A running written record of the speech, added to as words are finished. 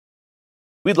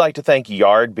We'd like to thank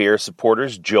Yard Beer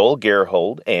supporters Joel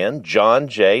Gerhold and John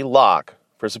J. Locke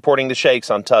for supporting the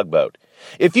Shakes on Tugboat.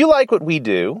 If you like what we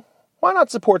do, why not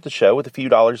support the show with a few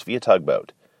dollars via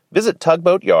Tugboat? Visit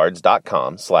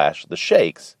tugboatyards.com/the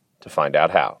Shakes to find out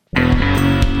how.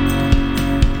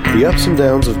 The ups and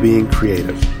downs of being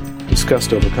creative,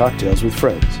 discussed over cocktails with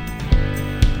friends.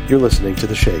 You're listening to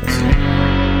The Shakes.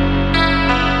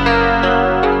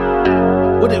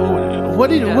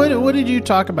 What did you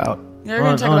talk about? They're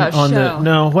going to talk about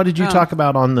show. What did you talk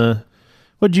about on the?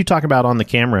 What did you talk about on the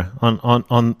camera on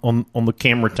the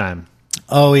camera time?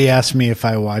 Oh, he asked me if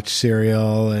I watched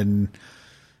Serial and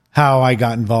how I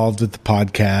got involved with the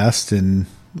podcast, and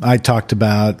I talked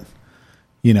about,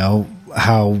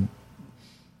 how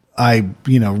I,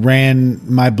 ran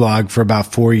my blog for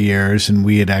about 4 years, and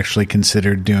we had actually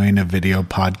considered doing a video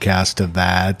podcast of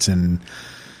that, and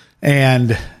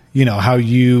how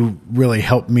you really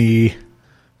helped me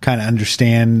kind of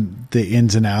understand the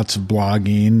ins and outs of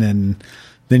blogging. And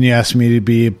then you asked me to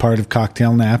be a part of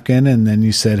Cocktail Napkin, and then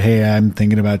you said, hey, I'm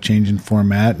thinking about changing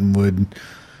format and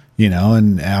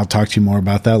and I'll talk to you more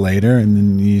about that later. And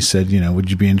then you said, would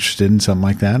you be interested in something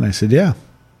like that? And I said, yeah.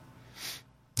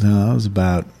 No, that was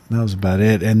about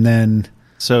it. And then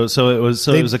So it was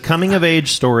a coming of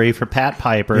age story for Pat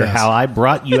Piper. Yes. How I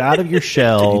brought you out of your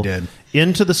shell,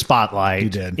 into the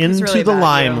spotlight, into really the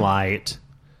limelight.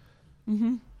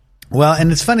 Mm-hmm. Well,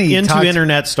 and it's funny, into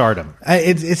internet stardom.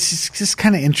 It's just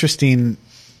kind of interesting.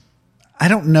 I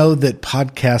don't know that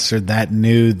podcasts are that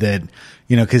new that,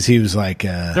 because he was like,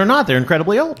 they're not. They're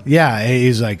incredibly old. Yeah,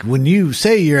 he's like, when you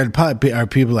say you're at a pod, are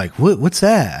people like, what's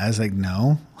that? I was like,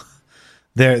 no.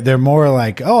 They're more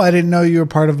like, oh, I didn't know you were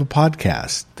part of a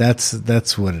podcast.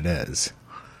 That's what it is.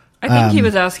 I think he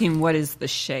was asking, what is the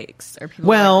Shakes? Are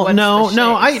people I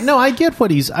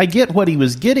get what he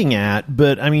was getting at,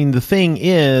 but I mean, the thing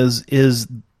is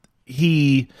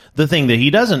the thing that he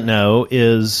doesn't know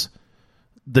is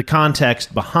the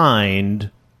context behind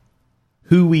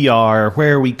who we are,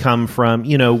 where we come from.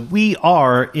 We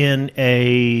are in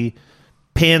a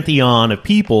pantheon of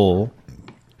people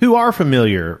who are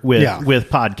familiar with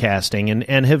podcasting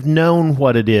and have known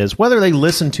what it is. Whether they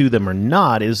listen to them or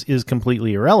not is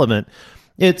completely irrelevant.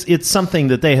 It's something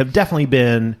that they have definitely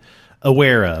been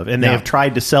aware of, and they have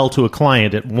tried to sell to a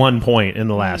client at one point in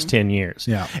the last 10 years.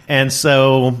 Yeah. And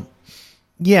so,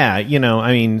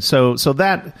 so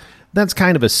that's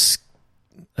kind of a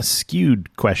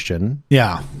skewed question.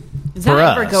 Yeah. Does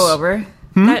that ever go over?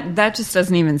 That just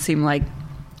doesn't even seem like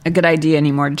a good idea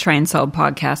anymore to try and sell a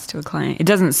podcast to a client. It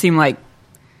doesn't seem like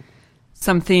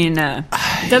something. It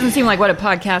doesn't seem like what a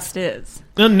podcast is.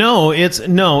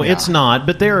 It's not.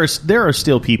 But there are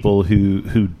still people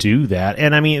who do that,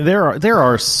 and I mean there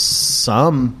are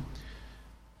some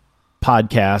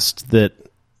podcasts that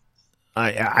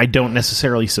I don't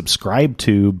necessarily subscribe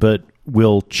to, but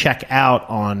will check out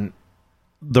on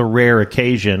the rare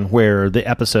occasion where the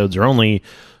episodes are only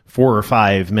 4 or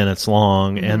 5 minutes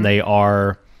long, and they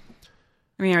are.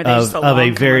 I mean, are they just a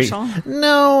long commercial?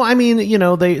 No, I mean,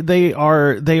 they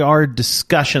are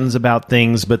discussions about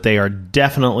things, but they are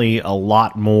definitely a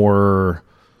lot more.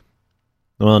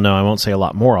 Well, no, I won't say a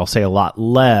lot more. I'll say a lot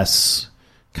less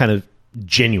kind of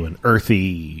genuine,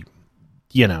 earthy.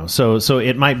 So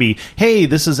it might be, hey,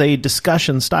 this is a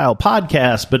discussion style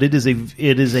podcast, but it is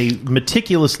a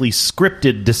meticulously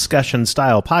scripted discussion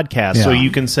style podcast. Yeah. So you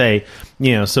can say,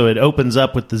 so it opens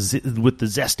up with the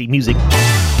zesty music.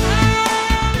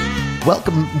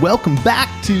 Welcome back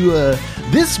to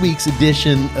this week's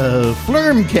edition of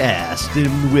Flurmcast,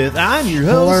 and I'm your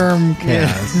host,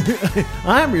 Flurmcast.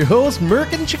 I'm your host,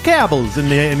 Merkin Chicabbles,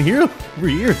 and here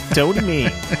Tony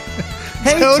me.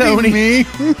 Hey, Tony. Me?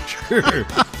 Sure.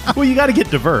 Well, you got to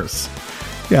get diverse.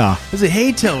 Yeah. I say,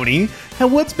 hey, Tony,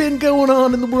 what's been going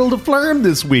on in the world of Flurm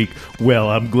this week?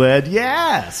 Well, I'm glad you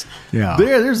asked. Yeah.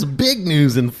 There's big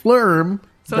news in Flurm.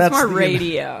 So it's more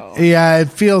radio. Yeah, it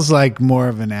feels like more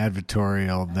of an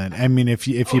advertorial than. I mean, if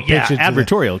you pitch it,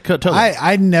 advertorial. Totally.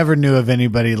 I never knew of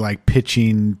anybody like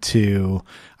pitching to.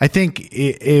 I think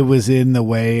it was in the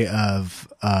way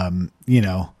of,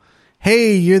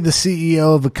 hey, you're the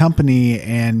CEO of a company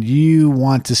and you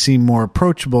want to seem more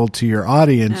approachable to your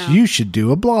audience. Yeah. You should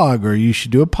do a blog or you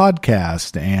should do a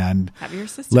podcast and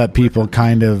let people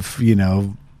kind of,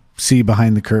 see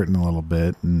behind the curtain a little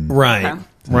bit. And, right.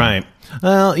 Right.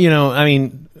 Well, I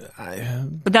mean,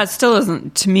 but that still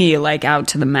isn't to me like out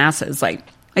to the masses. Like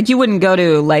you wouldn't go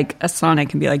to like a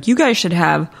Sonic and be like, you guys should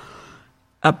have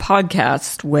a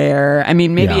podcast where, I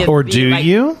mean, maybe or do like,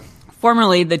 you?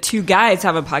 Formerly, the two guys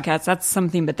have a podcast. That's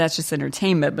something, but that's just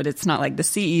entertainment. But it's not like the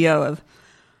CEO of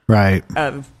Right.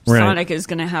 Sonic is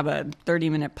going to have a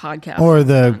 30-minute podcast. Or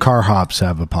the Car Hops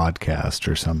have a podcast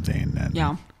or something. And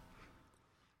Yeah.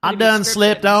 I done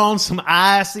slipped on some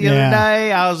ice the other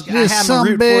day. I had my some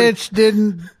Route bitch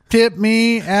didn't tip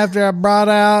me after I brought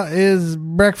out his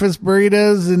breakfast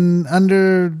burritos and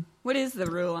under... What is the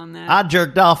rule on that? I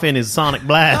jerked off in his Sonic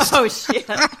Blast. Oh, shit.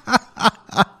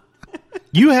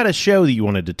 You had a show that you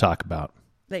wanted to talk about.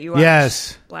 That you watched?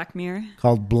 Yes. Black Mirror?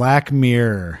 Called Black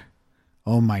Mirror.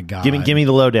 Oh, my God. Give me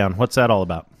the lowdown. What's that all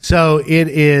about? So it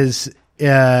is...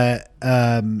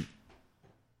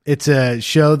 it's a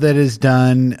show that is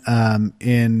done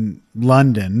in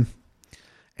London,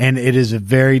 and it is a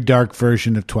very dark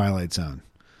version of Twilight Zone.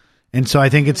 And so I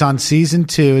think it's on season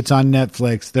 2. It's on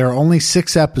Netflix. There are only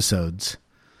 6 episodes.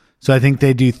 So I think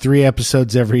they do 3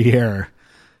 episodes every year.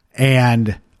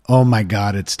 And oh my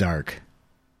God, it's dark.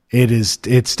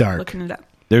 It's dark. Looking it up.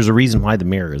 There's a reason why the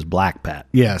mirror is black, Pat.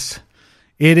 Yes.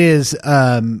 It is.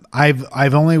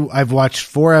 I've watched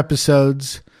 4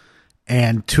 episodes,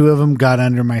 and 2 of them got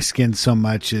under my skin so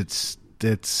much. It's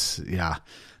yeah.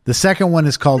 The second one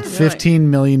is called 15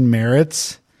 Million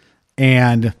Merits,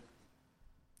 and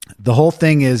the whole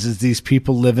thing is these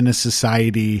people live in a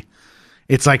society.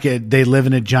 It's like they live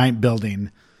in a giant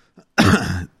building.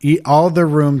 All the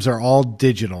rooms are all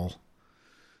digital.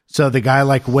 So the guy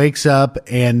like wakes up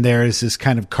and there's this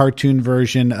kind of cartoon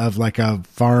version of like a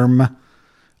farm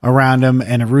around him,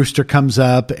 and a rooster comes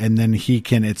up, and then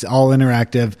it's all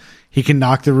interactive. He can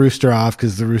knock the rooster off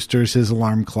because the rooster is his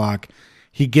alarm clock.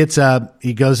 He gets up,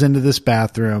 he goes into this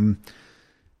bathroom.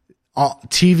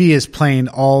 TV is playing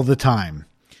all the time.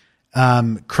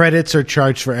 Credits are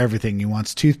charged for everything. He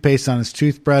wants toothpaste on his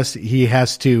toothbrush. He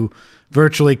has to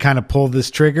virtually kind of pull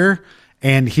this trigger,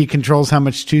 and he controls how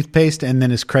much toothpaste, and then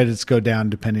his credits go down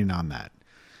depending on that.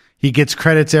 He gets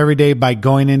credits every day by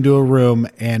going into a room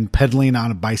and pedaling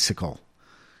on a bicycle.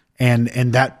 And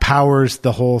that powers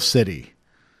the whole city.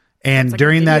 And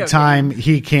during that time,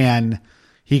 he can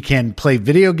play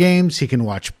video games. He can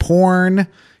watch porn.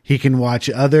 He can watch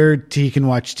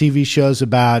TV shows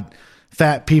about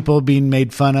fat people being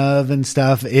made fun of and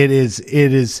stuff. It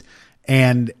is.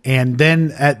 And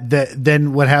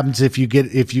then what happens if you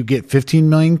get 15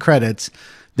 million credits,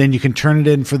 then you can turn it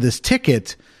in for this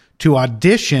ticket to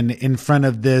audition in front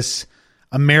of this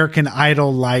American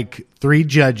Idol like 3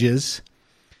 judges,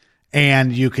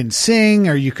 and you can sing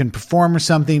or you can perform or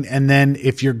something. And then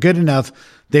if you're good enough,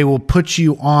 they will put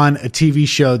you on a TV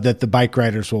show that the bike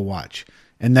riders will watch.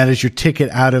 And that is your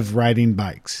ticket out of riding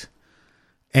bikes.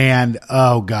 And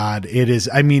oh God, it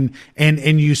is, I mean, and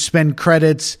you spend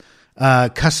credits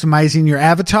customizing your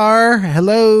avatar.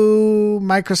 Hello,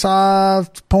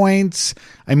 Microsoft points.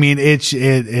 I mean,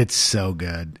 it's so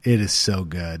good. It is so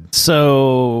good.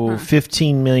 So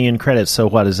 15 million credits. So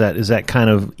what is that? Is that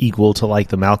kind of equal to like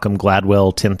the Malcolm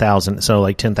Gladwell 10,000? So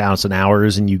like 10,000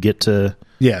 hours, and you get to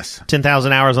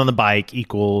 10,000 hours on the bike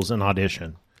equals an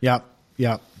audition. Yep.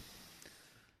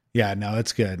 Yeah, no,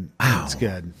 it's good. Wow. It's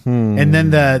good. And then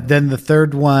the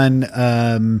third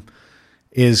one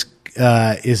is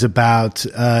about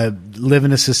live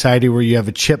in a society where you have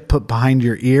a chip put behind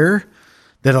your ear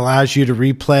that allows you to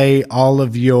replay all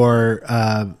of your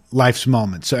life's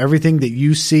moments. So everything that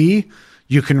you see,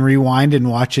 you can rewind and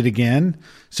watch it again.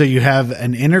 So you have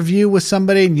an interview with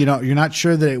somebody and you're not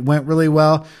sure that it went really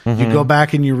well. Mm-hmm. You go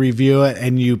back and you review it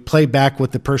and you play back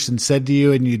what the person said to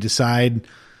you, and you decide,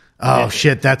 oh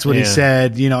shit, that's what he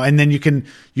said, and then you can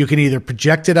either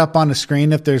project it up on a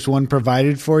screen if there's one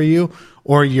provided for you,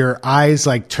 or your eyes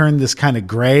like turn this kind of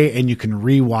gray and you can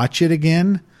rewatch it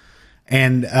again.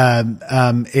 And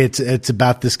it's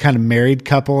about this kind of married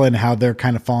couple and how they're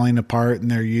kind of falling apart, and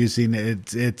they're using it.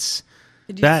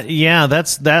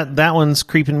 That one's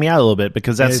creeping me out a little bit,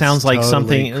 because that sounds like totally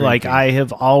something creepy. Like I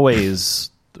have always,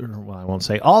 well, I won't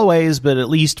say always, but at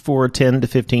least for 10 to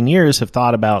 15 years have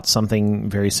thought about something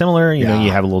very similar. You know,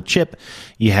 you have a little chip,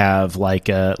 you have like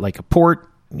a port,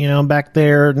 back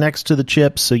there next to the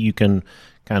chip, so you can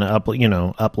kind of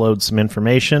upload some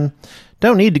information.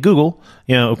 Don't need to Google,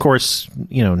 of course,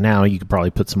 now you could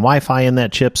probably put some Wi-Fi in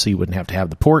that chip so you wouldn't have to have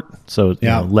the port. So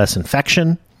less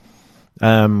infection.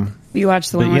 You watch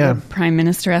the one where the prime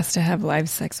minister has to have live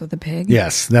sex with a pig?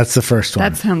 Yes, that's the first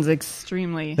one. That sounds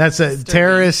extremely That's a disturbing.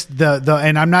 Terrorist,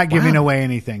 and I'm not giving away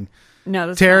anything. No,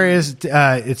 that's terrorist.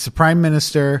 It's the prime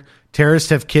minister. Terrorists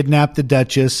have kidnapped the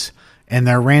Duchess, and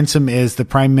their ransom is the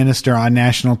prime minister on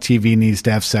national TV needs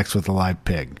to have sex with a live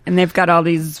pig. And they've got all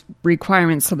these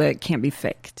requirements so that it can't be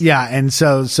faked. Yeah, and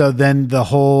so then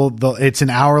it's an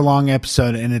hour-long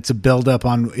episode, and it's a build-up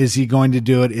on, is he going to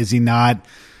do it? Is he not?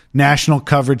 national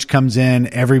coverage comes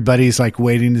in. Everybody's like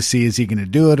waiting to see, is he going to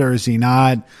do it or is he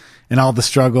not? And all the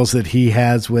struggles that he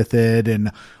has with it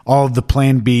and all of the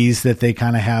plan Bs that they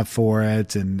kind of have for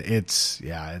it. And it's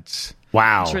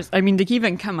wow. I mean, to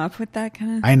even come up with that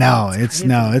kind of I know. It's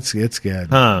good.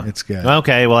 Huh. It's good.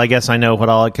 Okay. Well, I guess I know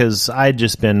because I'd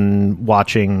just been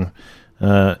watching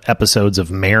episodes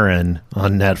of Marin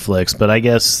on Netflix, but I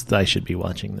guess I should be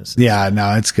watching this. Yeah,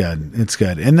 no, it's good. It's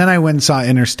good. And then I went and saw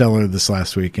Interstellar this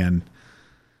last weekend,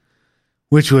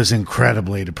 which was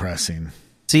incredibly depressing.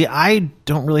 See, I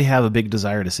don't really have a big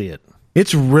desire to see it.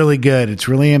 It's really good. It's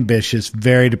really ambitious,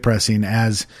 very depressing.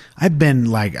 As I've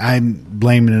been I'm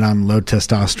blaming it on low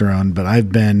testosterone, but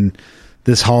I've been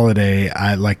this holiday,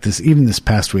 even this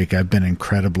past week, I've been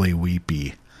incredibly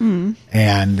weepy. Mm.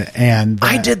 And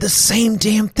I did the same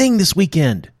damn thing this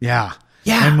weekend. Yeah.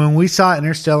 Yeah. And when we saw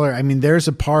Interstellar, I mean, there's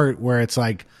a part where it's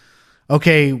like,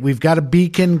 okay, we've got a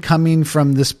beacon coming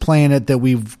from this planet that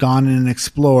we've gone and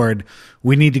explored.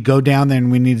 We need to go down there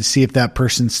and we need to see if that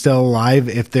person's still alive,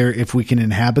 if we can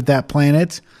inhabit that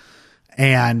planet.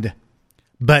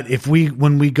 But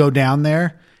when we go down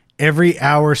there, every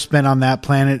hour spent on that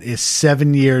planet is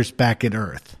 7 years back at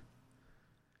Earth.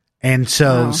 And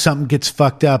so something gets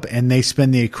fucked up and they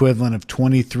spend the equivalent of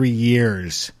 23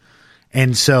 years.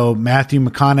 And so Matthew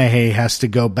McConaughey has to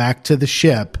go back to the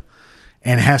ship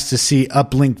and has to see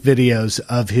uplink videos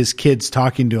of his kids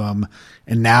talking to him.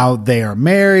 And now they are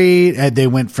married. And they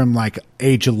went from like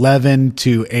age 11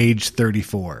 to age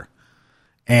 34.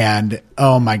 And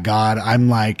oh my God, I'm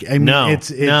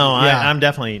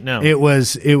definitely no. It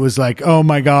was like, oh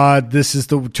my God, this is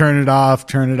turn it off.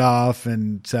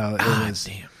 And so it was.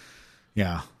 Damn.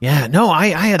 Yeah. Yeah. No, I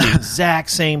had the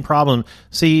exact same problem.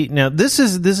 See, now this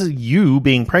is you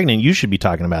being pregnant. You should be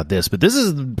talking about this, but this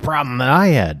is the problem that I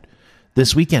had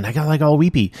this weekend. I got like all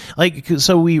weepy. Like,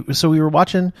 so we were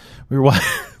watching, because,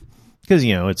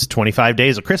 it's 25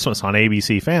 days of Christmas on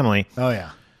ABC Family. Oh yeah.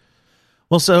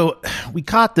 Well, so we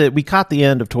caught the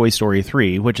end of Toy Story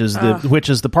 3, which is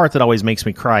the part that always makes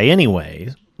me cry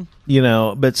anyway.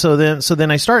 But so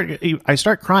then I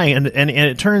start crying and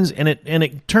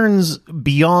it turns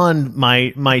beyond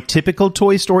my typical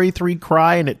Toy Story 3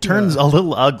 cry, and it turns a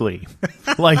little ugly.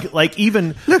 like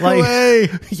even Look away.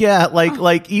 Yeah,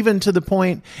 like even to the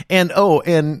point, and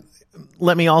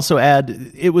let me also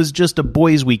add, it was just a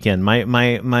boys' weekend.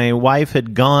 My wife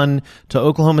had gone to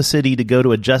Oklahoma City to go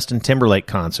to a Justin Timberlake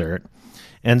concert.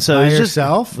 And so by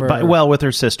herself, with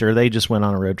her sister. They just went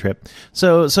on a road trip.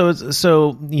 So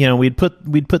we'd put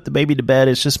the baby to bed.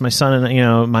 It's just my son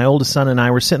and my oldest son and I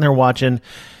were sitting there watching.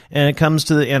 And it comes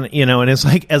to and it's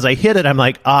like, as I hit it, I'm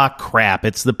like, crap,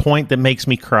 it's the point that makes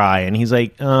me cry. And he's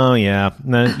like, oh yeah,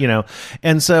 no,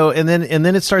 and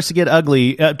then it starts to get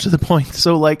ugly up to the point.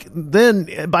 So like,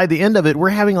 then by the end of it, we're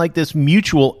having like this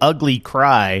mutual ugly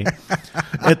cry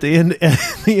at the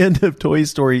end of Toy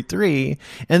Story 3.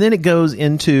 And then it goes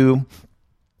into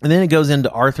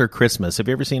Arthur Christmas. Have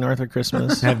you ever seen Arthur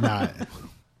Christmas? I have not.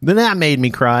 Then that made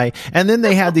me cry. And then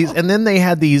they had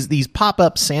these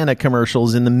pop-up Santa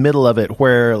commercials in the middle of it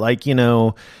where, like,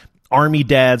 army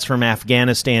dads from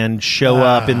Afghanistan show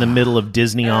up in the middle of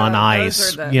Disney on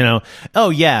Ice.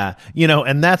 Oh yeah.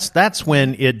 And that's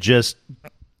when it just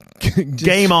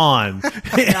game on.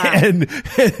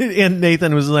 and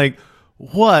Nathan was like,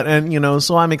 what? And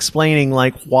so I'm explaining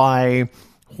like why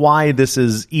this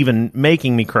is even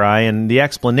making me cry, and the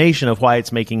explanation of why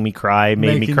it's making me cry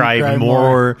made me cry even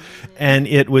more. And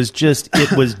it was just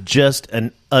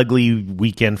an ugly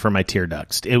weekend for my tear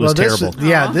ducts. It was terrible.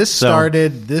 This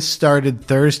started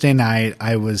Thursday night.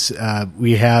 I was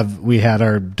we had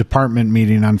our department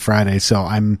meeting on Friday, so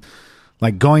I'm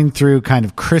like going through kind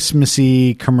of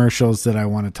Christmassy commercials that I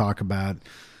want to talk about.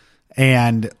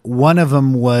 And one of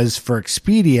them was for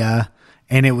Expedia.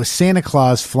 And it was Santa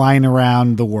Claus flying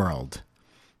around the world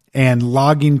and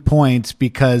logging points,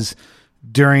 because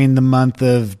during the month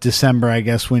of December, I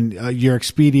guess, when your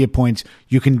Expedia points,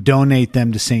 you can donate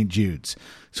them to St. Jude's.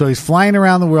 So he's flying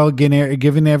around the world,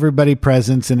 giving everybody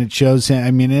presents, and it shows him.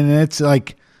 I mean, and it's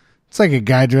like a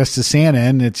guy dressed as Santa,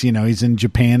 and it's, he's in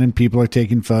Japan and people are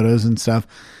taking photos and stuff.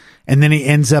 And then he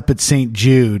ends up at St.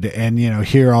 Jude, and,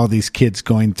 here are all these kids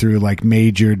going through like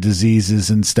major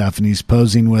diseases and stuff, and he's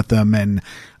posing with them. And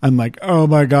I'm like, oh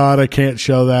my God, I can't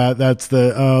show that.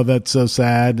 That's so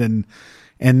sad. And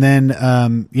then,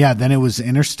 then it was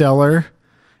Interstellar.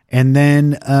 And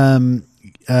then,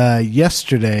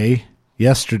 yesterday,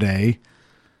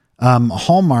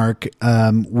 Hallmark,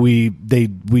 they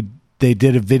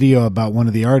did a video about one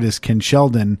of the artists, Ken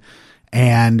Sheldon,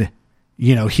 and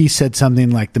he said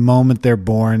something like, the moment they're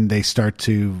born, they start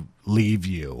to leave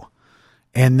you.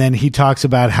 And then he talks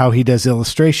about how he does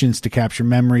illustrations to capture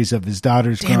memories of his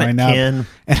daughters growing up. Ken.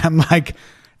 And I'm like,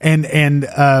 and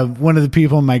one of the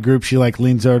people in my group, she like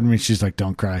leans over to me. She's like,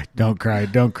 don't cry, don't cry,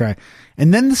 don't cry.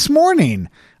 And then this morning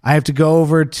I have to go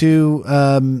over to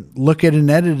look at an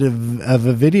edit of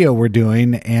a video we're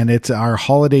doing, and it's our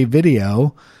holiday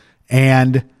video.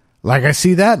 And like, I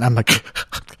see that and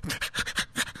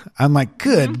I'm like,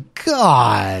 good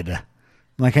God.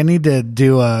 Like, I need to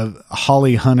do a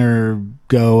Holly Hunter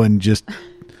go and just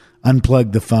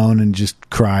unplug the phone and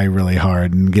just cry really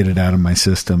hard and get it out of my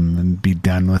system and be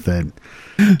done with it.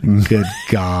 Good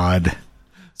God.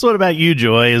 So what about you,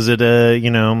 Joy? Is it,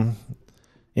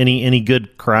 any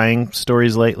good crying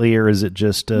stories lately, or is it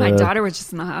just... My daughter was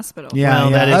just in the hospital.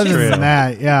 Yeah, that is other true. than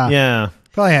that, yeah. Yeah.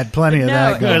 Probably had plenty of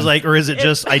that. I was like, or is it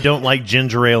just I don't like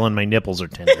ginger ale and my nipples are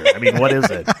tender? I mean, what is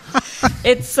it?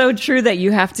 It's so true that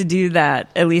you have to do that.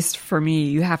 At least for me,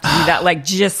 you have to do that. Like,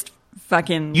 just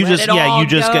fucking You let just it all go.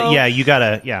 you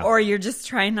gotta Or you're just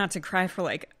trying not to cry for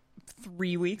like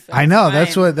 3 weeks. I know.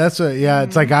 That's That's what, yeah.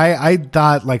 It's like, I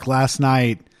thought like last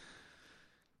night,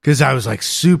 because I was like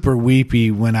super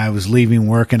weepy when I was leaving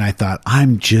work, and I thought,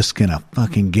 I'm just going to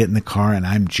fucking get in the car and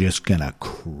I'm just going to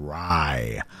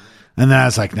cry. And then I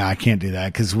was like, no, I can't do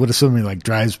that, because what if somebody like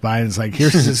drives by and it's like,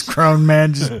 here's this grown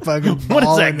man just fucking What is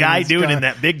bawling that guy his doing car. in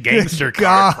that big gangster Good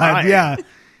car? God, crying? yeah.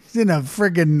 He's in a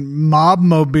freaking mob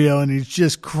mobile and he's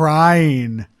just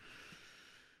crying.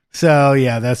 So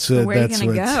yeah, that's what. Where are you that's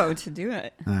going to what's- go to do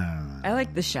it? I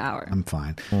like the shower. I'm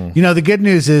fine. The good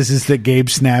news is that Gabe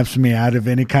snaps me out of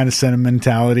any kind of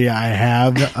sentimentality I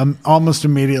have almost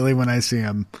immediately when I see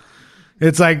him.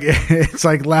 It's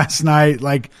like last night,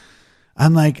 like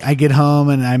I'm like, I get home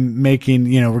and I'm making,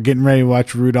 we're getting ready to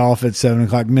watch Rudolph at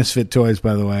 7:00. Misfit Toys,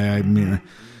 by the way. I mean,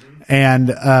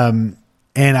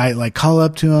 and I like call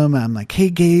up to him. And I'm like, hey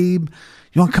Gabe,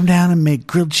 you want to come down and make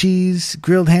grilled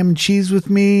ham and cheese with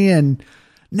me? And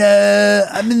no,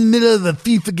 I'm in the middle of a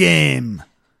FIFA game.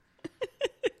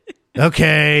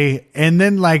 Okay. And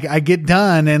then like I get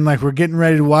done and like we're getting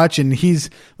ready to watch, and he's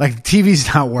like, the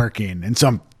TV's not working. And so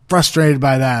I'm frustrated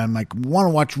by that. I'm like, want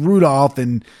to watch Rudolph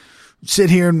and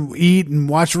sit here and eat and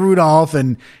watch Rudolph.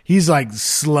 And he's like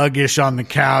sluggish on the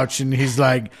couch, and he's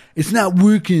like, it's not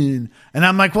working. And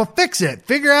I'm like, well, fix it.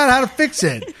 Figure out how to fix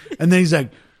it. And then he's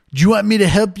like, do you want me to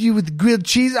help you with the grilled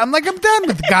cheese? I'm like, I'm done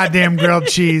with the goddamn grilled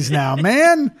cheese now,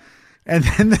 man. And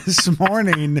then this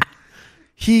morning,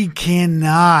 he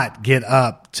cannot get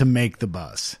up to make the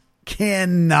bus.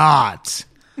 Cannot.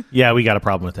 Yeah, we got a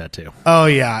problem with that too. Oh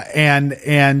yeah.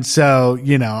 And so,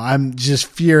 I'm just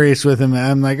furious with him.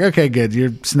 I'm like, okay, good.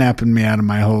 You're snapping me out of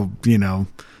my whole,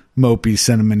 mopey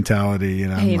sentimentality.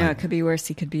 Hey, it could be worse.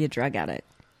 He could be a drug addict.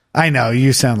 I know.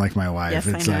 You sound like my wife. Yes,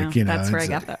 it's I know. like, That's where I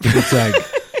got that. It's like,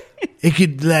 it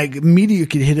could, like, meteor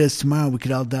could hit us tomorrow. We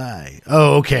could all die.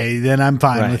 Oh, okay. Then I'm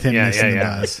fine with him missing the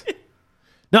bus.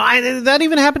 No, that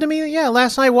even happened to me. Yeah,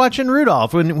 last night watching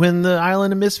Rudolph when the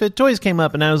Island of Misfit Toys came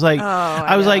up, and I was like,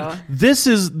 this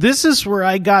is where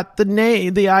I got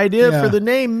the idea for the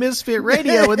name Misfit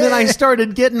Radio, and then I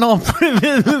started getting all.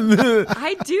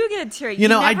 I do get teary.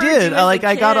 I did. I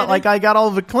got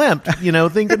all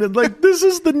verklempt, thinking of, like, this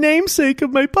is the namesake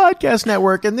of my podcast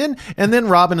network, and then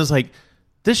Robin is like,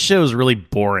 this show's really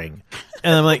boring,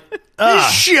 and I'm like,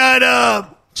 shut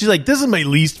up. She's like, this is my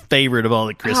least favorite of all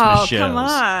the Christmas shows. Come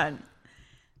on.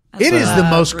 It is the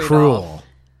most cruel.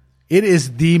 It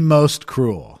is the most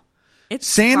cruel.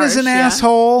 Santa's an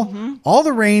asshole. Mm-hmm. All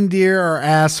the reindeer are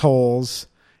assholes.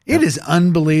 It is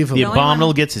unbelievable. The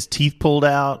Abominable gets his teeth pulled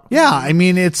out. Yeah, I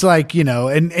mean, it's like,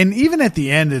 and even at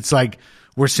the end, it's like,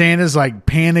 where Santa's like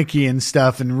panicky and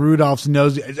stuff, and Rudolph's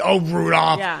nose. Oh,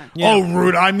 Rudolph! Yeah. Oh,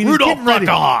 Rudolph! I mean, Rudolph, fuck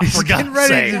off! He's getting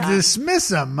ready to dismiss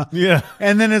him. Yeah,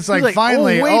 and then it's like,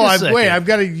 finally, I've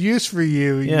got a use for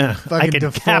you. Yeah, you fucking I can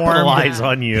deformed, capitalize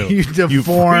on you. You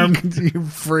deformed, you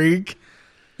freak.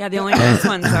 Yeah, the only nice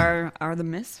ones are the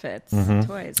Misfits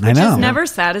toys. Which I know. is never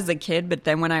sad as a kid, but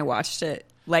then when I watched it,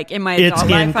 like in my it's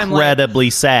adult life, I'm like,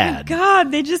 incredibly sad. oh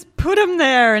God, they just put him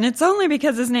there, and it's only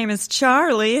because his name is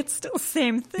Charlie. It's still the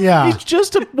same thing. Yeah, he's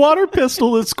just a water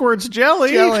pistol that squirts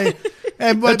jelly. To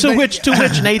which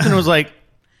Nathan was like,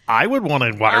 I would want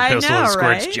a water pistol that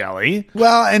squirts jelly.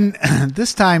 Well, and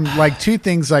this time, like, two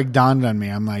things like dawned on me.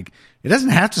 I'm like, it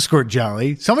doesn't have to squirt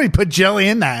jelly. Somebody put jelly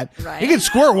in that. Right. It can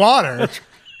squirt water.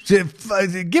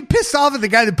 Get pissed off at the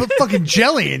guy that put fucking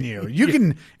jelly in you. You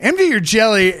can empty your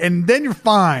jelly and then you're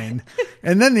fine.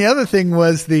 And then the other thing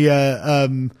was the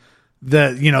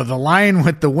the lion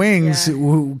with the wings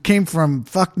who came from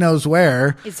fuck knows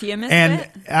where. Is he a misfit? And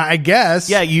I guess.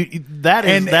 Yeah,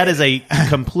 that is a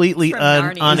completely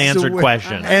unanswered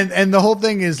question. And the whole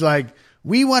thing is like,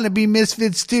 we want to be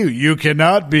misfits too. You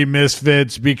cannot be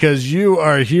misfits because you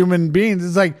are human beings.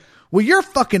 It's like, well, you're a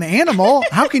fucking animal.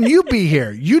 How can you be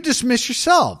here? You dismiss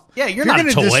yourself. Yeah, you're not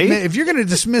a toy. If you're going to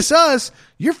dismiss us,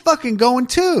 you're fucking going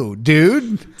too,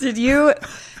 dude. Did you...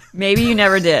 Maybe you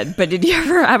never did, but did you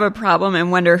ever have a problem and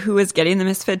wonder who was getting the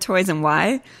misfit toys and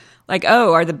why? Like,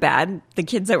 are the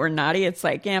kids that were naughty? It's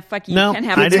like, yeah, fuck you, you can't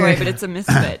have a toy, but it's a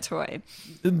misfit toy.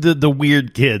 The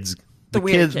weird kids. The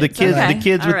kids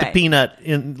with the peanut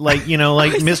in, like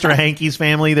Mr. Hankey's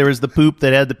family. There was the poop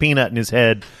that had the peanut in his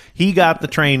head. He got the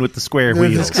train with the square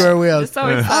wheels. The square wheels. Oh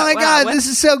my God, this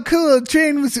is so cool. The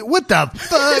train was what the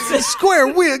fuck? The square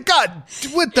wheel. God,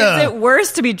 what the? Is it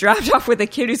worse to be dropped off with a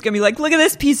kid who's gonna be like, look at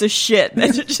this piece of shit,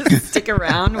 than to just stick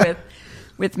around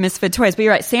with misfit toys? But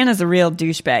you're right. Santa's a real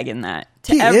douchebag in that.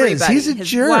 To everybody, he's a his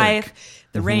jerk. Wife,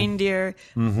 the reindeer.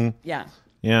 Mm-hmm. Yeah.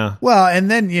 Yeah. Well, and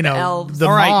then elves.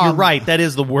 All right, you're right. That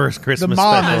is the worst Christmas. The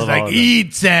mom special is like, of all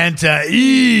 "Eat, Santa,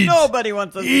 eat." Nobody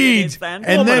wants us to eat Santa.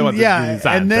 And then wants us to eat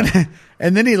Santa.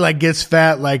 and then he like gets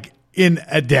fat like in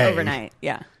a day. Overnight.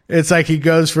 Yeah. It's like he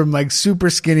goes from like super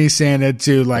skinny Santa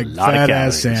to like fat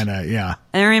ass Santa. Yeah.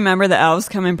 And I remember the elves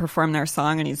come and perform their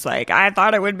song, and he's like, "I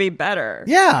thought it would be better."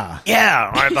 Yeah. Yeah,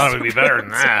 I thought it would be better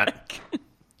than that.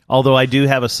 Although I do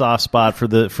have a soft spot for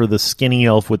the skinny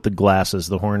elf with the glasses,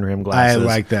 the horn rim glasses. I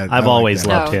like that. I've always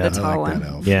loved him. The tall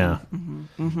one. Yeah.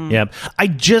 Yeah.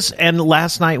 And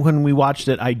last night when we watched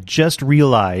it, I just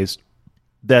realized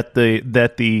that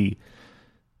the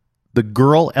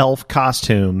girl elf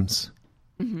costumes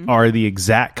are the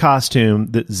exact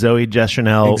costume that Zooey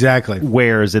Deschanel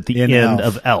wears at the end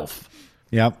of Elf.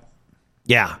 Yep.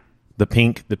 Yeah. The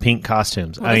pink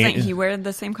costumes. Well, doesn't he wear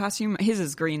the same costume? His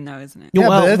is green though, isn't it?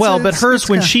 Yeah, but hers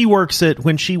when she works at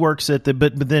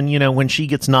but then when she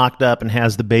gets knocked up and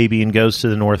has the baby and goes to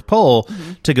the North Pole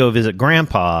to go visit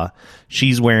Grandpa,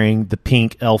 she's wearing the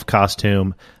pink elf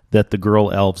costume that the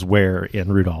girl elves wear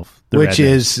in Rudolph, which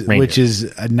is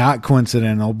not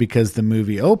coincidental because the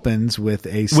movie opens with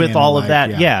with all of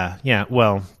that. Yeah.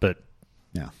 Well, but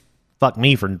fuck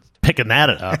me for picking that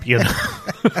up,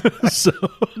 So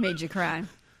made you cry.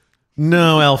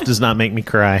 No, Elf does not make me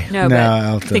cry. No,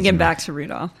 but thinking back to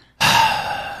Rudolph.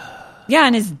 Yeah,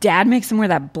 and his dad makes him wear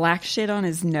that black shit on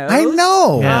his nose. I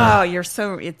know. Yeah.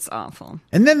 Oh, it's awful.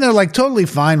 And then they're like totally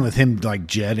fine with him like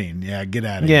jetting. Yeah, get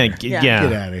out of here. Yeah,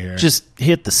 get out of here. Just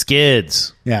hit the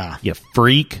skids. Yeah, you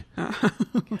freak.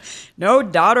 No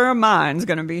daughter of mine's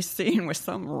gonna be seen with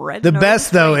some red. The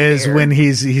best though is when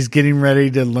he's getting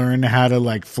ready to learn how to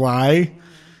like fly.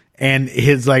 And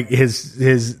his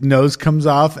nose comes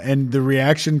off, and the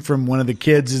reaction from one of the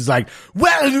kids is like,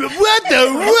 "What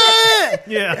the what?"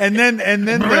 Yeah. And then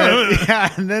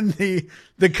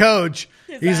the coach,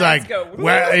 he's like,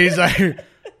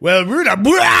 "Well, Rudolph,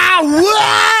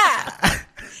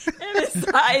 and his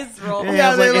eyes roll.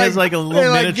 Yeah, it has like a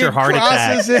little miniature heart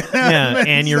attack.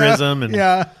 Aneurysm, and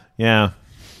yeah.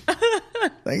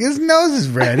 Like his nose is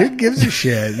red. Who gives a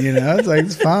shit? It's like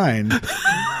it's fine.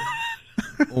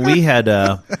 We had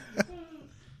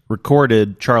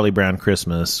recorded Charlie Brown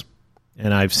Christmas,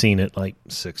 and I've seen it like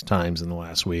 6 times in the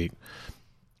last week.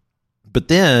 But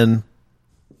then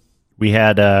we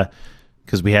had,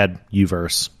 because we had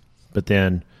Uverse, but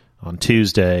then on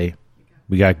Tuesday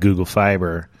we got Google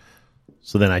Fiber,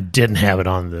 so then I didn't have it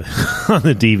on the on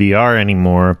the DVR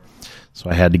anymore,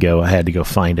 so I had to go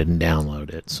find it and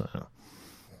download it. So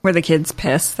were the kids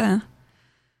pissed then?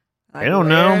 I don't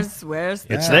know. Where's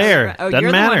it's there. Oh, doesn't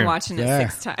you're matter. The one watching it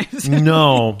 6 times.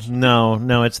 No,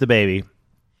 it's the baby.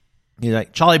 He's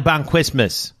like, Charlie Brown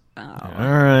Christmas. Oh.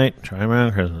 All right, Charlie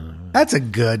Brown Christmas. That's a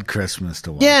good Christmas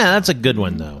to watch. Yeah, that's a good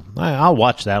one though. I'll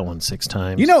watch that one 6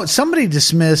 times. Somebody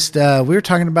dismissed. We were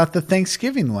talking about the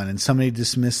Thanksgiving one, and somebody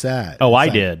dismissed that. Oh, I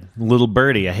did. Little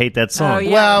Birdie. I hate that song. Oh,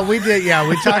 yeah. Well, we did. Yeah,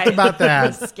 we talked about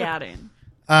that. Scatting.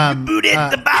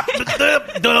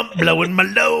 Blowing my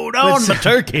load on the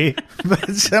turkey.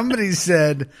 But somebody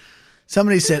said,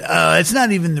 "Oh, it's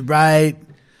not even the right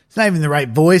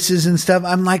voices and stuff."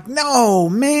 I'm like, no,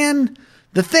 man.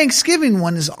 The Thanksgiving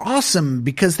one is awesome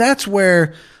because that's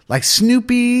where like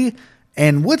Snoopy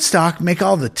and Woodstock make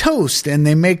all the toast and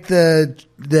they make the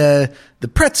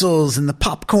pretzels and the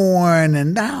popcorn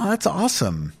and that's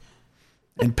awesome.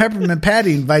 And Peppermint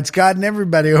Patty invites God and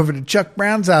everybody over to Chuck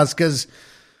Brown's house because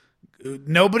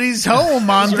nobody's home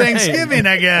on Thanksgiving,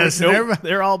 I guess. Nope,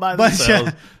 they're all by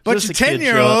themselves. Bunch of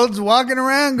 10-year-olds walking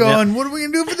around going, what are we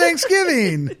going to do for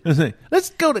Thanksgiving?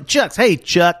 Let's go to Chuck's. Hey,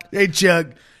 Chuck. Hey, Chuck.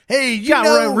 Hey, you got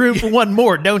know, room for one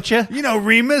more, don't you? You know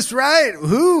Remus, right?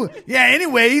 Who? Yeah,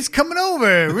 anyway, he's coming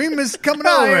over. Remus is coming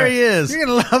over. There he is. You're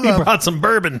going to love him. He brought some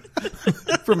bourbon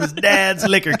from his dad's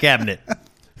liquor cabinet.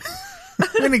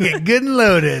 We're going to get good and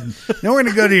loaded. Then we're going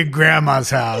to go to your grandma's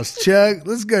house. Chuck,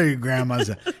 let's go to your grandma's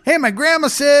house. Hey, my grandma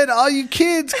said all you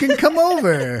kids can come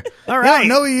over. All right. I don't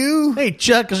know you. Hey,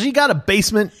 Chuck, has she got a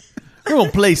basement? We're going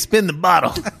to play spin the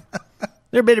bottle.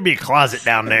 There better be a closet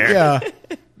down there. Yeah.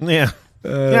 Yeah.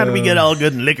 Now that we get all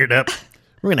good and liquored up,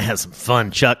 we're going to have some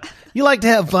fun, Chuck. You like to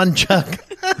have fun, Chuck?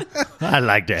 I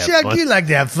like to have Chuck, fun. you like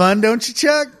to have fun, don't you,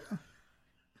 Chuck?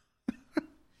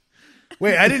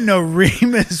 Wait, I didn't know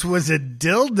Remus was a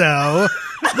dildo.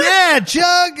 Yeah,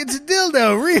 Chuck, it's a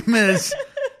dildo, Remus.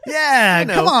 Yeah,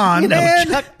 come on, man.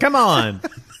 Chuck, come on.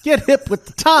 Get hip with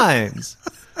the times.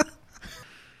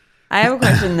 I have a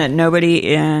question that nobody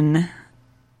in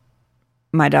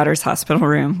my daughter's hospital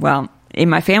room, well, in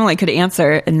my family could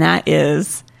answer, and that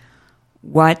is,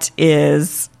 what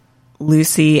is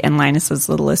Lucy and Linus's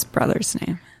littlest brother's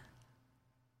name?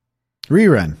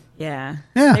 Rerun. Yeah.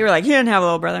 Yeah. They were like, he didn't have a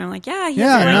little brother. I'm like, yeah, he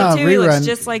has a little too. He looks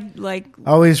just like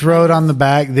always rode on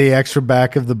the extra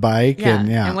back of the bike.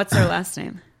 Yeah. And what's their last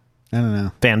name? I don't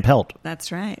know. Van Pelt.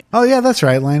 That's right. Oh, yeah, that's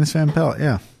right. Linus Van Pelt.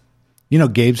 Yeah. You know,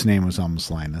 Gabe's name was almost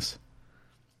Linus.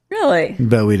 Really?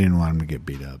 But we didn't want him to get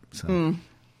beat up. So.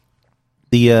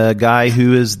 The guy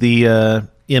who is the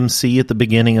MC at the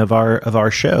beginning of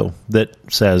our show that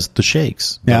says the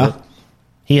Shakes. Yeah.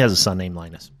 He has a son named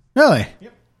Linus. Really?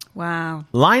 Yep. Wow.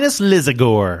 Linus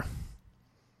Lizagore.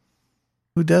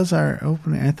 Who does our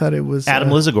opening? I thought it was Adam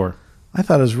Lizagore. I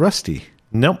thought it was Rusty.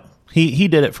 Nope. He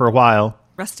did it for a while.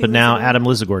 Rusty but now Lizagore? Adam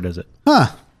Lizagore does it. Huh.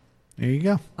 There you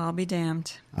go. I'll be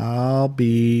damned.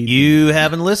 You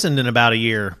haven't listened in about a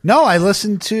year. No, I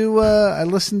listened to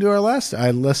our last.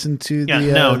 I listened to the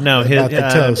the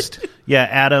toast. Yeah,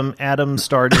 Adam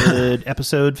started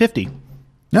episode 50. All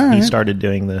right. He started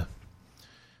doing the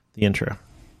intro.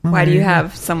 Why do you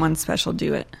have someone special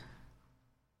do it?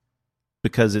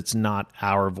 Because it's not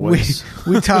our voice.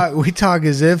 We talk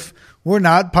as if we're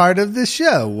not part of the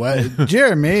show. What,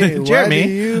 Jeremy?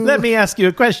 Let me ask you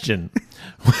a question.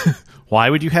 Why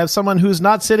would you have someone who's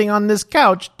not sitting on this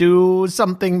couch do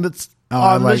something that's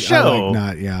on the show?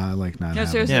 I like not. No,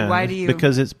 seriously, why do you?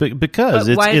 Because it's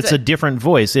a different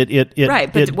voice.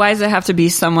 Right, but why does it have to be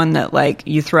someone that like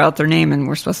you throw out their name and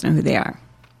we're supposed to know who they are?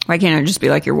 Why can't it just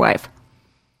be like your wife?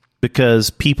 Because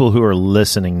people who are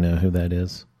listening know who that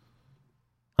is.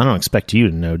 I don't expect you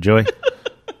to know, Joey.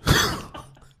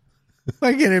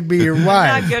 Why can't it be your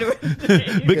wife? Not good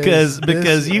with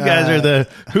because you guys are the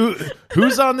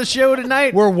who's on the show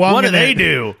tonight? We're wunging What do it. they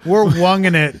do? We're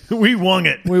wunging it. We wung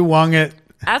it. We wung it.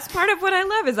 That's part of what I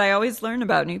love is I always learn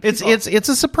about new people. It's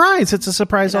a surprise. It's a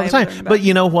surprise all the I time. learn about But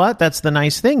you know what? That's the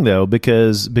nice thing though,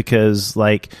 because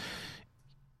like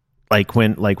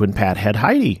when Pat had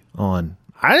Heidi on,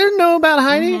 I didn't know about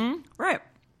Heidi. Mm-hmm. Right.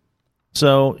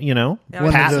 So,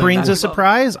 Pat brings a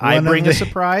surprise, I bring a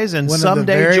surprise, and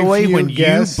someday, Joy, when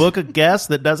you book a guest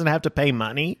that doesn't have to pay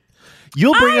money,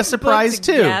 you'll bring a surprise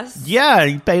too. Guest. Yeah,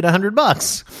 you paid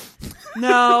 $100.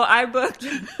 No, I booked.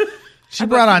 She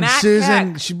brought on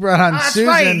Susan. Keck. She brought on That's Susan.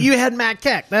 right. You had Matt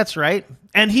Keck. That's right.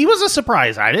 And he was a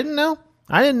surprise. I didn't know.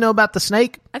 I didn't know about the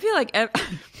snake. I feel like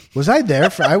Was I there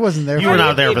for? I wasn't there. You for were that.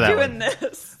 not there for that doing one.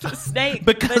 this. The snake.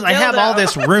 Because the I have dildo. all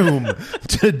this room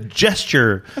to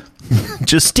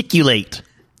gesticulate,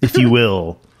 if you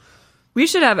will. We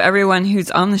should have everyone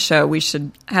who's on the show. We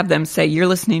should have them say, "You're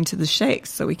listening to the Shakes,"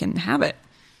 so we can have it.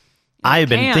 I have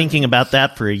been thinking about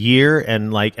that for a year,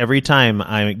 and like every time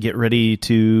I get ready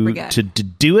to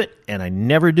do it, and I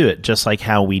never do it. Just like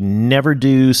how we never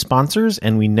do sponsors,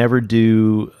 and we never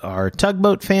do our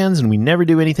tugboat fans, and we never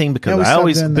do anything because I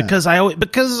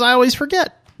always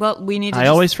forget. Well, we need to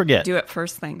always forget. Do it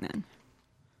first thing then.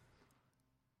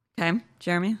 Okay,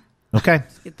 Jeremy? Okay.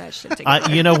 Let's get that shit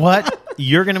together. You know what?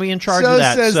 You're going to be in charge So of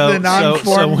that. says the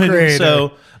non-formed creator.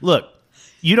 So, look,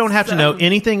 you don't have to know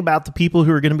anything about the people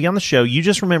who are going to be on the show. You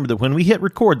just remember that when we hit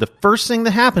record, the first thing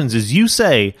that happens is you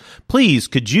say, please,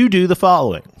 could you do the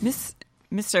following?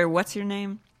 Mr. What's your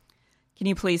name? Can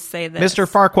you please say this? Mr.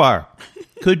 Farquhar,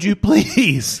 could you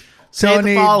please say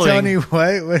the following? Tony,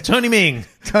 what? Tony Ming.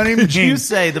 Tony Ming. Could you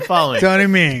say the following? Tony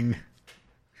Ming.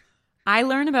 I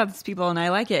learn about these people and I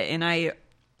like it, and I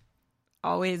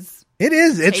always It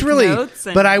is. It's take really. notes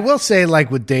and- But I will say,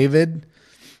 like with David,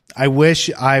 I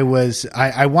wish I was.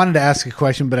 I wanted to ask a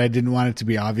question, but I didn't want it to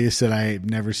be obvious that I had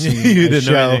never seen a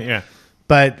show. Yeah.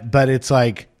 But it's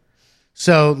like,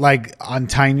 so like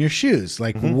untying your shoes.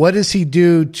 Like, what does he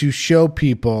do to show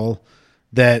people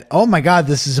that, oh my God,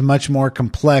 this is a much more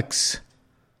complex?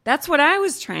 That's what I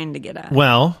was trying to get at.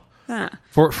 Well,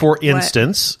 for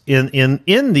instance, in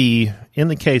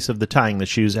the case of the tying the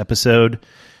shoes episode,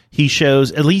 he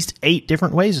shows at least 8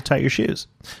 different ways to tie your shoes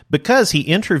because he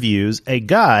interviews a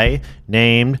guy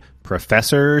named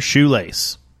Professor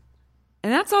Shoelace.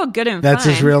 And that's all good and That's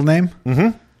fine. his real name?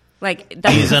 Mm-hmm. Like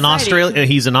that's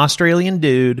He's an Australian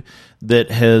dude that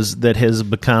has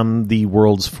become the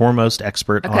world's foremost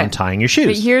expert on tying your shoes.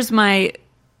 But here's my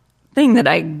thing that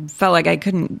I felt like I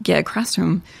couldn't get across to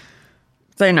him.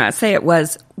 So I not say it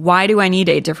was, why do I need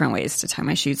 8 different ways to tie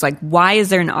my shoes? Like, why is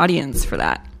there an audience for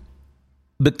that?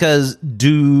 Because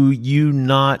do you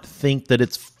not think that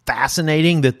it's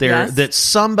fascinating that that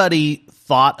somebody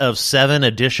thought of 7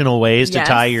 additional ways to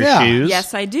tie your shoes?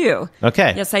 Yes, I do.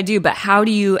 Okay. Yes, I do. But how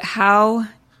do you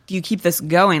keep this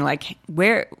going? Like,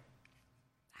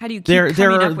 how do you keep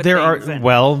coming up with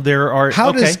things? There are.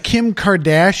 How does Kim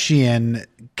Kardashian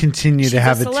continue to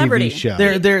have a TV show?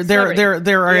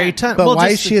 There are a ton. But why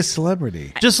is she a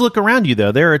celebrity? Just look around you,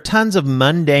 though. There are tons of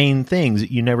mundane things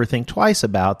that you never think twice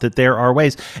about. That there are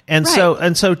ways, and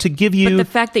so to give you. But the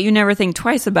fact that you never think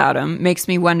twice about them makes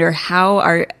me wonder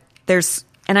there's.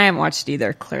 And I haven't watched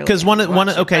either. Clearly, because one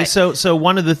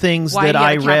of the things that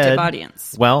I read.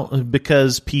 Audience? Well,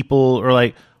 because people are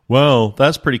like, "Whoa,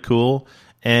 that's pretty cool."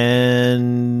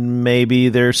 And maybe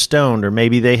they're stoned, or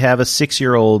maybe they have a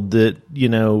 6-year-old that,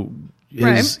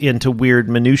 is into weird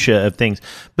minutia of things.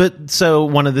 But so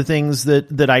one of the things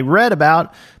that I read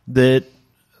about that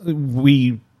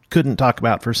we couldn't talk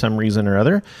about for some reason or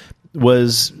other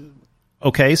was,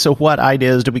 okay, so what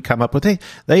ideas did we come up with?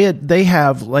 They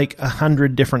have like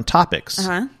 100 different topics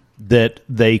that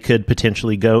they could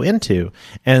potentially go into,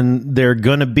 and they're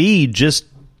going to be just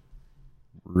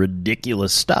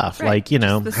ridiculous stuff, like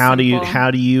how do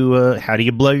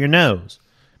you blow your nose?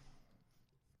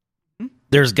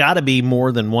 There's got to be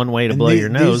more than one way to blow your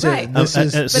nose. This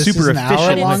is a super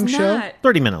efficient long show.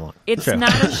 30-minute long. It's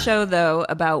not a show though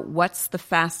about what's the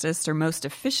fastest or most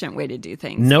efficient way to do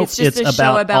things. Nope, it's just a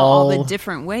show about all the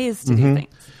different ways to do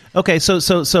things. Okay, so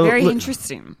very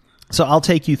interesting. So I'll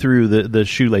take you through the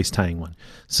shoelace tying one.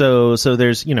 So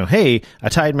there's, hey, I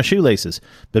tied my shoelaces,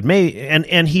 but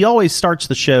and he always starts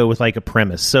the show with like a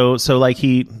premise. So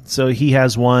he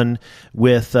has one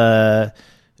with one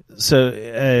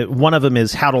of them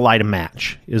is how to light a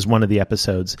match is one of the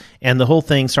episodes, and the whole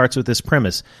thing starts with this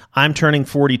premise: I'm turning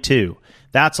 42.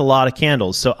 That's a lot of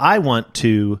candles, so I want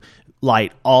to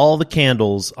light all the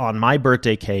candles on my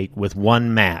birthday cake with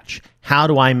one match. How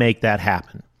do I make that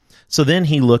happen? So then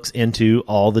he looks into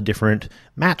all the different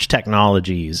match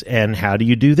technologies and how do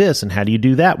you do this and how do you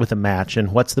do that with a match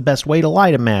and what's the best way to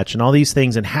light a match and all these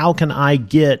things and how can I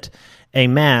get a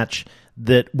match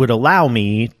that would allow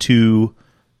me to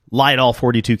light all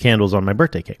 42 candles on my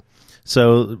birthday cake.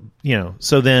 So,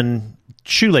 so then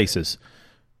shoelaces.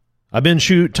 I've been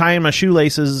tying my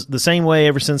shoelaces the same way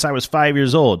ever since I was 5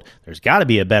 years old. There's got to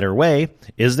be a better way.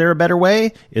 Is there a better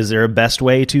way? Is there a best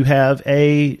way to have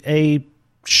a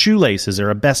shoelace? Is there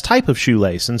a best type of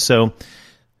shoelace? And so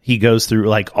he goes through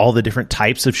like all the different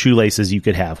types of shoelaces you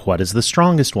could have. What is the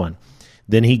strongest one?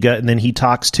 Then he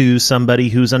talks to somebody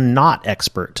who's a knot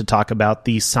expert to talk about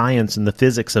the science and the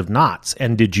physics of knots.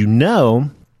 And did you know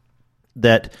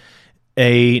that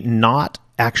a knot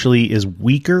actually is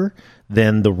weaker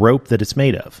than the rope that it's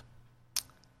made of?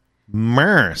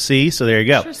 See, so there you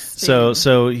go.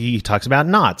 So he talks about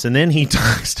knots, and then he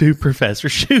talks to Professor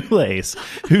Shoelace,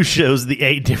 who shows the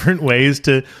 8 different ways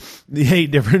to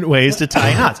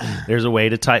tie knots. There's a way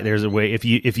to tie. There's a way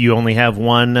if you only have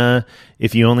one arm.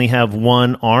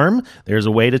 There's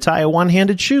a way to tie a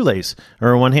one-handed shoelace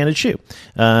or a one-handed shoe.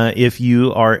 If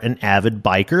you are an avid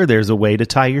biker, there's a way to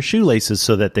tie your shoelaces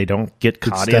so that they don't get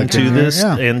caught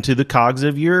into the cogs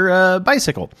of your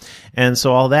bicycle. And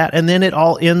so all that, and then it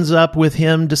all ends up with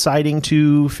him deciding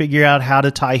to figure out how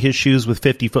to tie his shoes with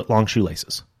 50-foot long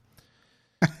shoelaces,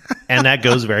 and that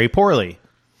goes very poorly.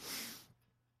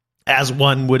 As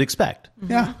one would expect.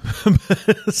 Yeah.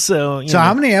 So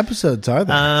how many episodes are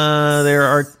there? There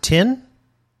are 10.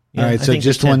 All right, so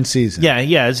just one season.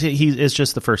 Yeah. It's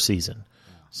just the first season.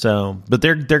 So, but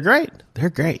they're great. They're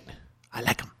great. I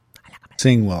like them.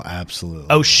 Sing will absolutely.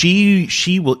 Oh, she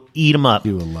will eat them up.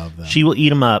 You will love them. She will eat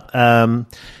them up. I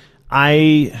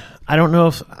don't know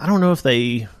if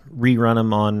they rerun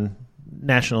them on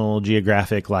National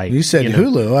Geographic. Like you said,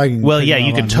 Hulu.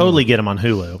 You can totally get them on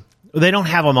Hulu. They don't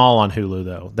have them all on Hulu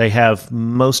though. They have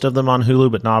most of them on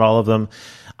Hulu, but not all of them.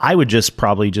 I would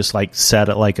probably like set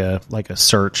it like a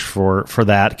search for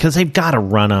that, because they've got to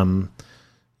run them.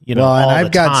 And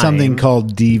I've got something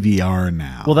called DVR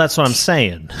now. Well, that's what I'm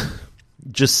saying.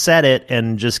 Just set it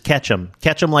and just catch them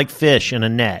like fish in a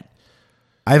net.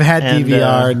 I've had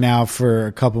DVR now for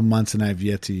a couple months, and I've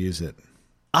yet to use it.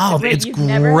 Oh, it's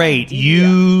great.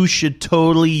 You should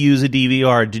totally use a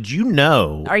DVR. Did you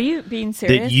know? Are you being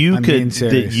serious?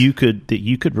 That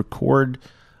you could record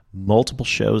multiple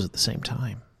shows at the same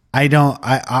time. I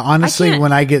honestly,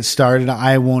 when I get started,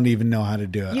 I won't even know how to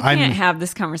do it. You can't have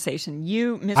this conversation.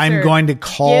 I'm going to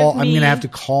have to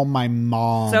call my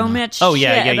mom. So much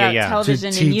shit about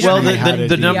television, and you don't know how to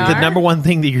the number one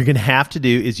thing that you're going to have to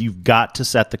do is you've got to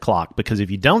set the clock, because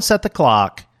if you don't set the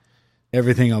clock,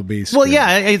 everything will be screwed. Well,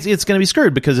 yeah, it's going to be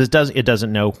screwed, because it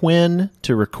doesn't know when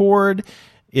to record.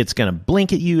 It's going to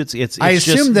blink at you. I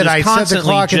assume that I set the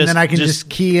clock and then I can just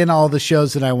key in all the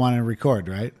shows that I want to record,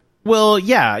 right? Well,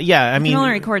 yeah. I mean, you can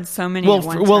only record so many. At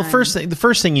one time. The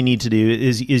first thing you need to do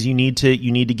is you need to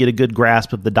get a good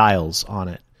grasp of the dials on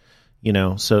it.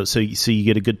 So you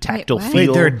get a good tactile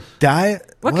feel. Wait, they're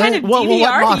What kind of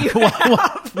DVR do you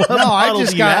have?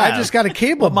 I just got a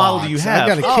cable. What model do you have?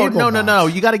 I've got a cable. No.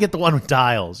 You got to get the one with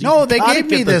dials. They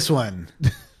gave me this one.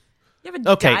 You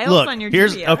have dials on your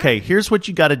DVR? Here's what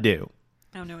you got to do.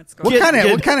 I don't know what's going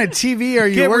on. What kind of TV are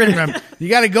you working from? You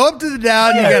got to go up to the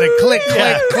dial. You got to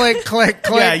click.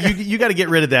 Yeah, you got to get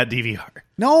rid of that DVR.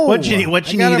 No, what you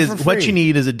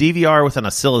need is a DVR with an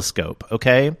oscilloscope.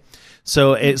 Okay,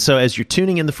 so as you're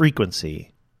tuning in the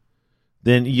frequency,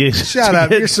 then you shut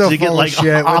up. You're so full of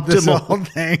shit with this whole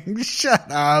thing.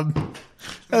 Shut up.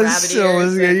 That's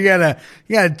silly. You gotta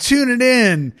tune it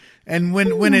in. And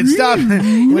when it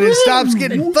stops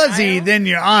getting fuzzy, then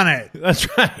you're on it.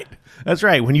 That's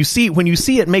right. When you see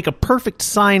it make a perfect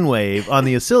sine wave on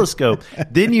the oscilloscope,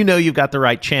 then you know you've got the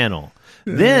right channel.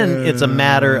 Then it's a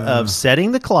matter of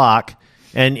setting the clock,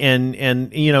 and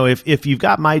if you've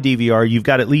got my DVR, you've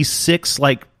got at least 6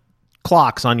 like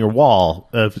clocks on your wall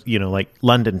of like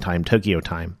London time, Tokyo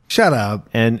time. Shut up.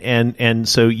 And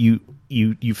so you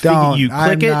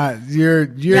click it.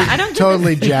 You're I don't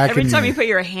totally jacking. Every time me. you put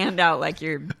your hand out, like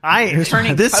you're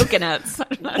turning coconuts.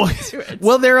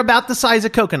 Well, they're about the size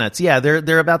of coconuts. Yeah,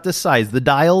 they're about this size. The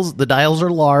dials are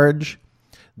large.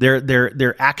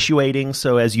 They're actuating,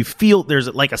 so as you feel, there's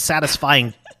like a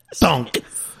satisfying thunk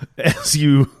as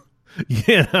you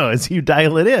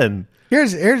dial it in.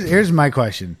 Here's my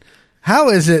question: how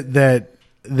is it that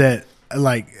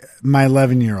like my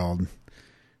 11-year-old?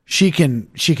 She can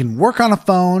work on a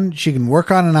phone. She can work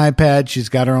on an iPad. She's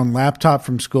got her own laptop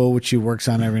from school, which she works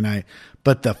on every night.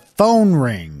 But the phone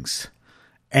rings,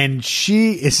 and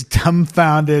she is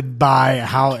dumbfounded by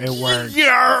how it works.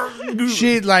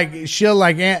 She'll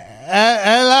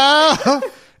hello,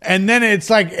 and then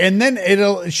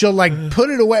she'll like put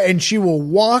it away, and she will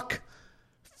walk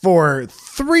for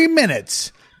 3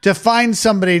 minutes to find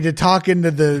somebody to talk into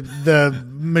the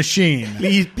machine.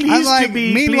 Please to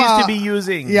be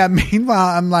using. Yeah.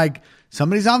 Meanwhile, I'm like,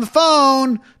 somebody's on the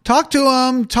phone. Talk to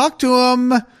him.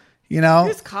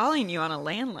 Who's calling you on a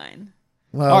landline?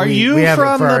 Well, are you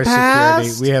from the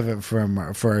past? Security. We have it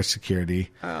for our security.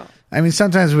 Oh. I mean,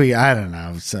 sometimes I don't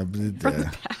know. From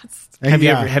the past. Have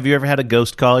you ever had a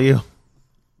ghost call you?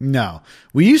 No.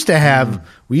 We used to have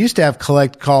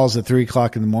collect calls at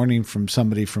 3:00 in the morning from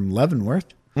somebody from Leavenworth.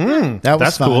 That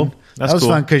was fun. Cool. That was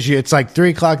fun because it's like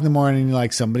 3:00 in the morning.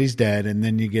 Like somebody's dead, and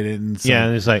then you get it. And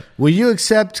and it's like, will you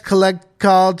accept collect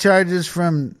call charges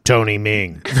from Tony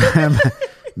Ming,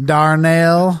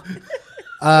 Darnell?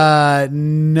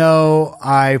 No,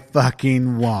 I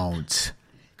fucking won't.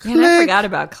 Man, I forgot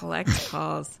about collect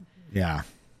calls. Yeah,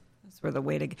 those were the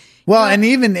way to go. Well, and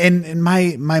even and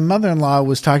my mother-in-law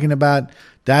was talking about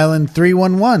dialing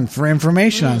 311 for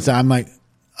information on stuff. I'm like,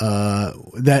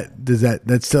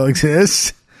 that still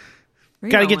exists?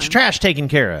 Got to get your trash taken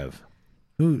care of.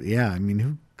 Who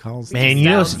calls? Man,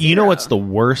 you know what's the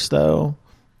worst though?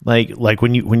 Like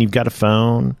when you've got a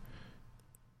phone.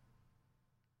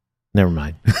 Never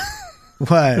mind.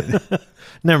 What?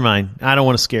 Never mind. I don't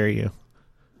want to scare you.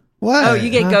 What? Oh, you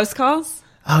get ghost calls?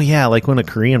 Oh yeah, like when a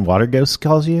Korean water ghost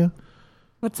calls you.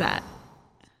 What's that?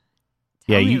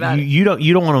 You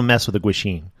don't want to mess with a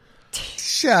guishin.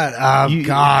 Shut up,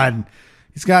 God.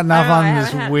 He's gotten off on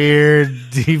this weird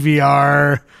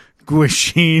DVR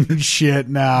guishin shit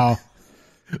now.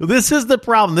 This is the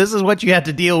problem. This is what you have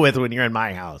to deal with when you're in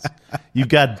my house. You've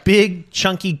got big,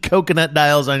 chunky coconut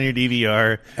dials on your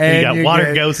DVR. And you got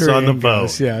water ghosts on the phone.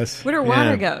 Yes. What are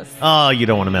water ghosts? Oh, you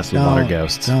don't want to mess with water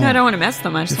ghosts. No, I don't want to mess with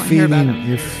them. I just want to hear about them.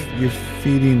 You're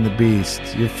feeding the beast.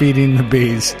 You're feeding the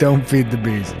beast. Don't feed the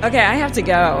beast. Okay, I have to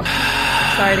go.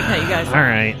 Sorry to cut you guys off. All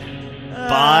right.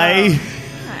 Bye.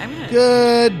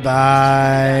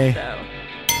 Goodbye.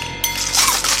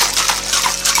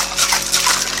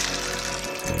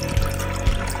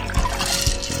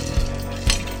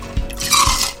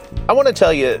 I want to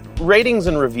tell you, ratings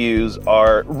and reviews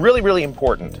are really, really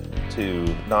important to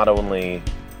not only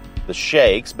the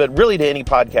Shakes, but really to any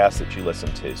podcast that you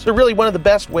listen to. So really one of the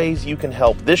best ways you can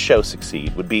help this show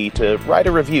succeed would be to write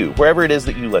a review wherever it is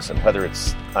that you listen, whether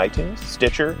it's iTunes,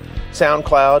 Stitcher,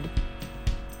 SoundCloud,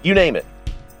 you name it.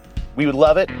 We would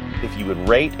love it if you would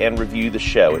rate and review the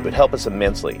show. It would help us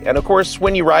immensely. And of course,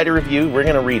 when you write a review, we're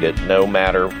going to read it no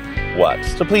matter what.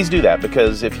 So please do that,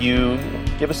 because if you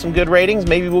give us some good ratings,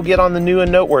 maybe we'll get on the new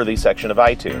and noteworthy section of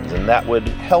iTunes, and that would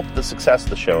help the success of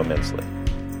the show immensely.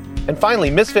 And finally,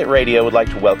 Misfit Radio would like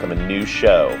to welcome a new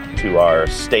show to our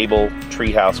stable,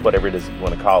 treehouse, whatever it is you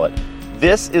want to call it.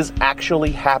 This Is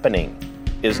Actually Happening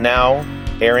is now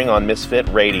airing on Misfit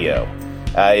Radio.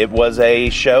 It was a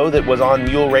show that was on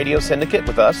Mule Radio Syndicate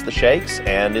with us, the Shakes,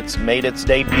 and it's made its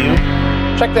debut.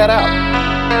 Check that out.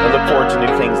 I look forward to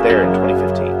new things there in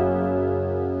 2015.